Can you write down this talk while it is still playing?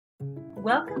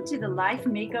Welcome to the Life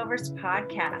Makeovers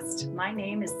podcast. My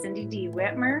name is Cindy D.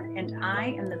 Whitmer, and I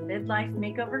am the Midlife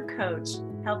Makeover Coach,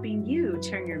 helping you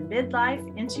turn your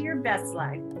midlife into your best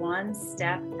life, one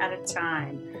step at a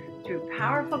time. Through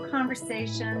powerful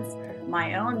conversations,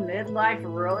 my own midlife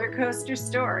roller coaster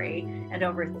story, and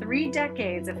over 3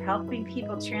 decades of helping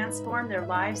people transform their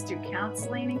lives through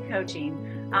counseling and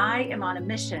coaching, I am on a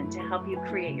mission to help you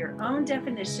create your own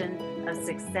definition of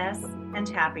success and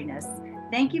happiness.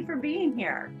 Thank you for being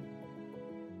here.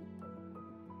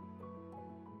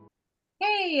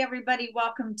 Hey, everybody.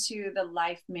 Welcome to the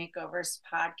Life Makeovers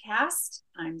podcast.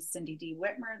 I'm Cindy D.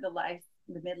 Whitmer, the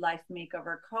Midlife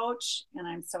Makeover Coach, and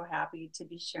I'm so happy to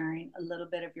be sharing a little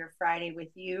bit of your Friday with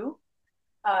you.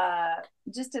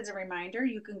 Just as a reminder,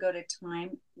 you can go to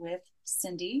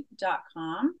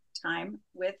timewithcindy.com,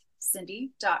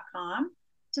 timewithcindy.com,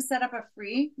 to set up a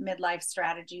free midlife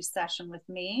strategy session with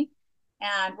me.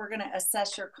 And we're going to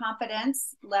assess your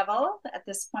confidence level at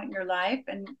this point in your life.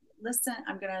 And listen,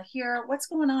 I'm going to hear what's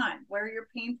going on, where your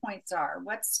pain points are,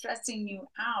 what's stressing you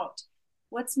out,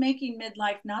 what's making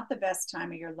midlife not the best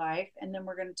time of your life. And then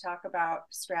we're going to talk about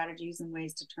strategies and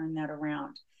ways to turn that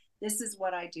around. This is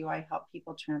what I do. I help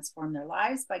people transform their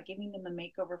lives by giving them a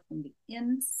makeover from the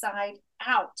inside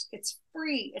out. It's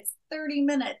free. It's 30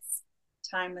 minutes.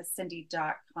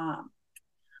 timewithcindy.com.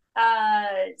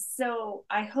 So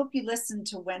I hope you listened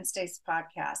to Wednesday's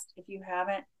podcast. If you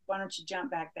haven't, why don't you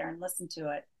jump back there and listen to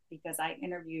it, because I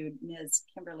interviewed Ms.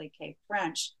 Kimberly K.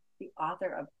 French, the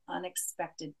author of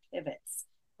Unexpected Pivots,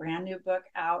 brand new book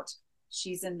out.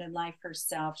 She's in midlife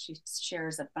herself. She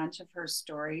shares a bunch of her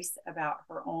stories about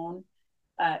her own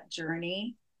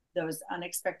journey, those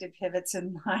unexpected pivots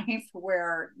in life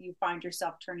where you find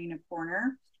yourself turning a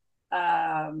corner,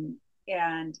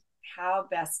 and how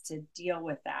best to deal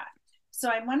with that. So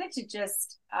I wanted to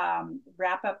just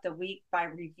wrap up the week by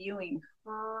reviewing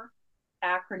her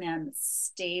acronym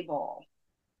STABLE,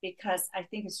 because I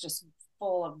think it's just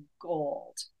full of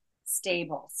gold.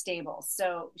 Stable.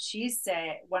 So she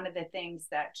said, one of the things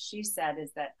that she said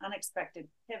is that unexpected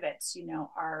pivots,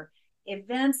 are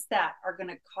events that are going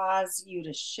to cause you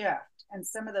to shift. And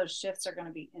some of those shifts are going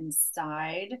to be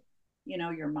inside,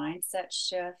 your mindset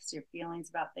shifts, your feelings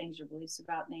about things, your beliefs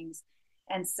about things.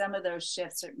 And some of those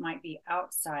shifts might be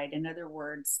outside. In other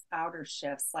words, outer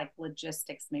shifts like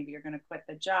logistics. Maybe you're going to quit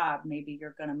the job. Maybe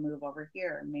you're going to move over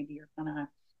here. Maybe you're going to,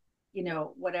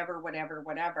 whatever,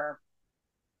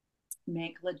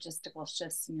 make logistical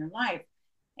shifts in your life.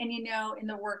 And, in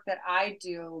the work that I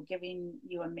do, giving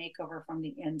you a makeover from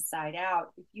the inside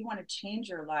out, if you want to change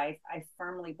your life, I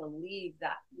firmly believe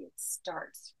that it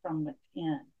starts from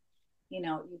within.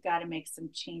 You've got to make some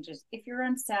changes. If you're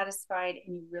unsatisfied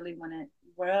and you really want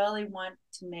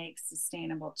to make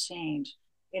sustainable change,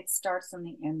 it starts on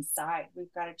the inside.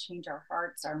 We've got to change our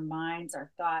hearts, our minds,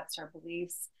 our thoughts, our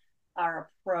beliefs, our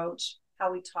approach,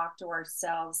 how we talk to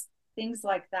ourselves, things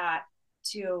like that,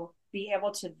 to be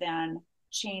able to then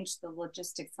change the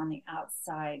logistics on the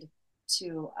outside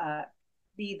to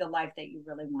be the life that you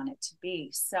really want it to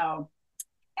be. So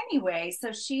anyway,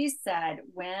 so she said,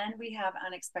 when we have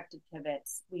unexpected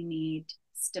pivots, we need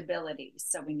stability.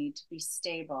 So we need to be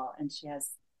stable. And she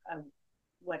has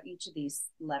what each of these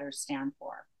letters stand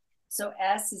for. So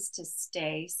S is to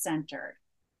stay centered.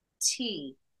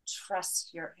 T,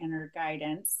 trust your inner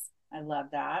guidance. I love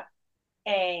that.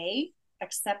 A,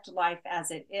 accept life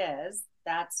as it is.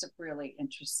 That's a really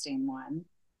interesting one.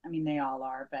 I mean, they all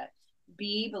are, but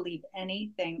B, believe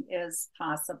anything is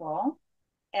possible.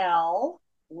 L,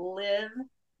 live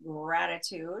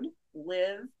gratitude.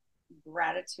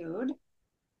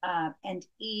 And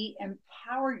E,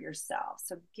 empower yourself.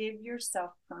 So give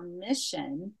yourself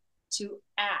permission to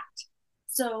act.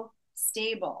 So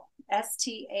stable,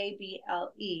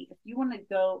 STABLE. If you want to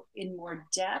go in more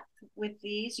depth with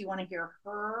these, you want to hear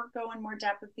her go in more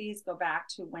depth with these, go back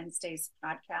to Wednesday's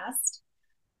podcast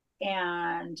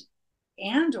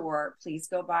or please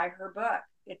go buy her book.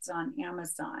 It's on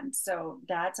Amazon. So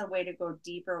that's a way to go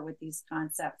deeper with these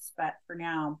concepts. But for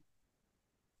now,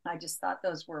 I just thought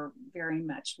those were very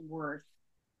much worth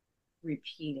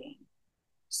repeating.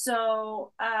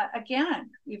 So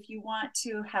again, if you want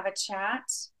to have a chat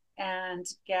and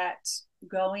get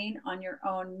going on your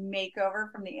own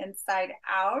makeover from the inside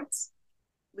out,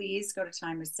 please go to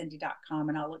timewithcindy.com,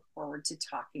 and I'll look forward to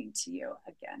talking to you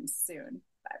again soon.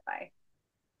 Bye-bye.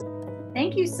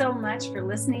 Thank you so much for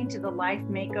listening to the Life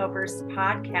Makeovers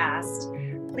podcast.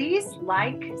 Please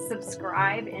like,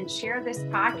 subscribe, and share this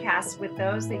podcast with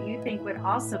those that you think would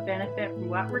also benefit from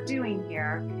what we're doing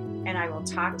here. And I will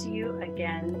talk to you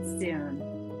again soon.